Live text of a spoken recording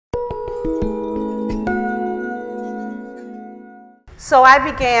So I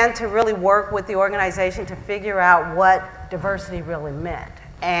began to really work with the organization to figure out what diversity really meant.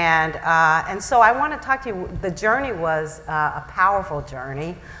 And so I want to talk to you. The journey was a powerful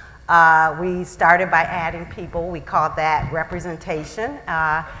journey. We started by adding people. We called that representation.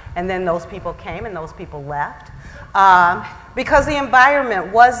 And then those people came and those people left. Because the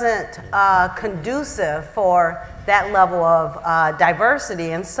environment wasn't conducive for that level of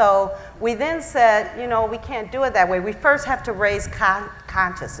diversity. And so we then said, you know, we can't do it that way. We first have to raise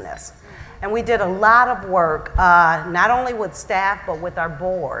consciousness. And we did a lot of work, not only with staff, but with our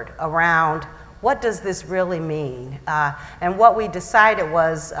board around what does this really mean? And what we decided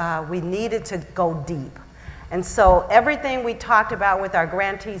was we needed to go deep. And so everything we talked about with our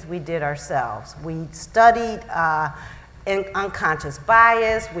grantees, we did ourselves. We studied in unconscious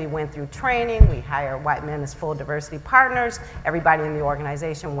bias. We went through training. We hired white men as full diversity partners. Everybody in the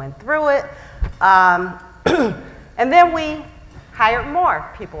organization went through it. And then we hired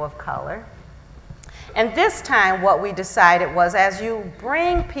more people of color. And this time what we decided was, as you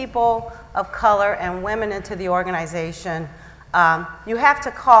bring people of color and women into the organization, you have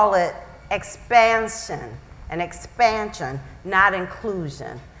to call it expansion and expansion, not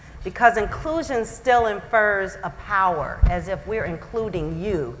inclusion. Because inclusion still infers a power, as if we're including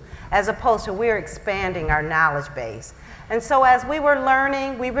you, as opposed to we're expanding our knowledge base. And so as we were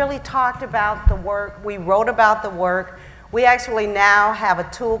learning, we really talked about the work, we wrote about the work. We actually now have a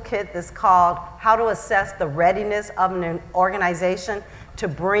toolkit that's called How to Assess the Readiness of an Organization to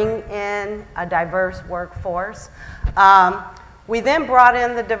Bring in a Diverse Workforce. We then brought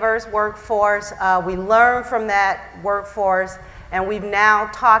in the diverse workforce. We learned from that workforce, and we've now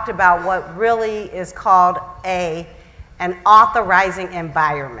talked about what really is called an authorizing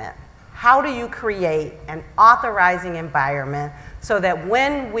environment. How do you create an authorizing environment so that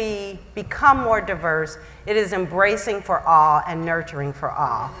when we become more diverse, it is embracing for all and nurturing for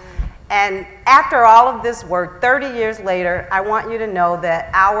all? And after all of this work, 30 years later, I want you to know that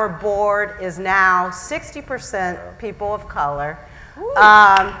our board is now 60% people of color.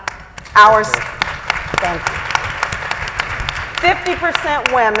 Thank you.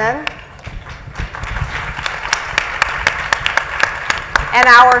 50% women. And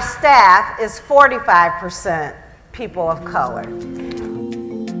our staff is 45% people of color.